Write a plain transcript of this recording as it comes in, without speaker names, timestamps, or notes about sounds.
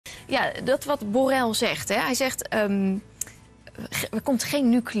Ja, dat wat Borrell zegt. Hè. Hij zegt, er komt geen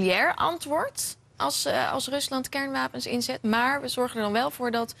nucleair antwoord als Rusland kernwapens inzet. Maar we zorgen er dan wel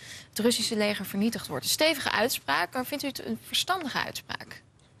voor dat het Russische leger vernietigd wordt. Een stevige uitspraak, maar vindt u het een verstandige uitspraak?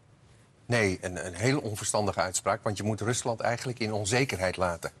 Nee, een hele onverstandige uitspraak. Want je moet Rusland eigenlijk in onzekerheid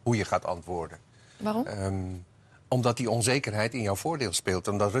laten hoe je gaat antwoorden. Waarom? Omdat die onzekerheid in jouw voordeel speelt.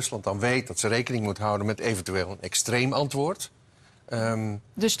 En dat Rusland dan weet dat ze rekening moet houden met eventueel een extreem antwoord.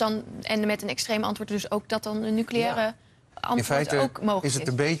 Dus dan, en met een extreem antwoord dus ook dat dan een nucleaire antwoord in feite ook mogelijk is het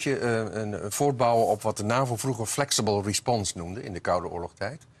een beetje een voortbouwen op wat de NAVO vroeger flexible response noemde in de Koude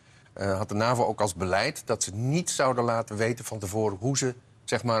Oorlogstijd. Had de NAVO ook als beleid dat ze niet zouden laten weten van tevoren hoe ze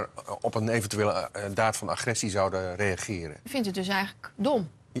zeg maar, op een eventuele daad van agressie zouden reageren. U vindt het dus eigenlijk dom?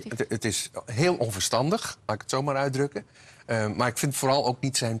 Het is heel onverstandig, laat ik het zo maar uitdrukken. Maar ik vind vooral ook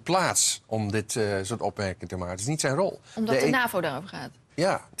niet zijn plaats om dit soort opmerkingen te maken. Het is niet zijn rol. Omdat de NAVO daarover gaat?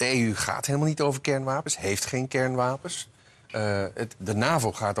 Ja, de EU gaat helemaal niet over kernwapens, heeft geen kernwapens. De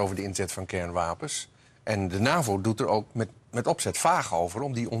NAVO gaat over de inzet van kernwapens. En de NAVO doet er ook met opzet vaag over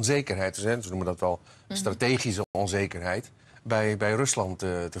om die onzekerheid, ze noemen dat wel strategische onzekerheid, bij Rusland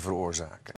te veroorzaken.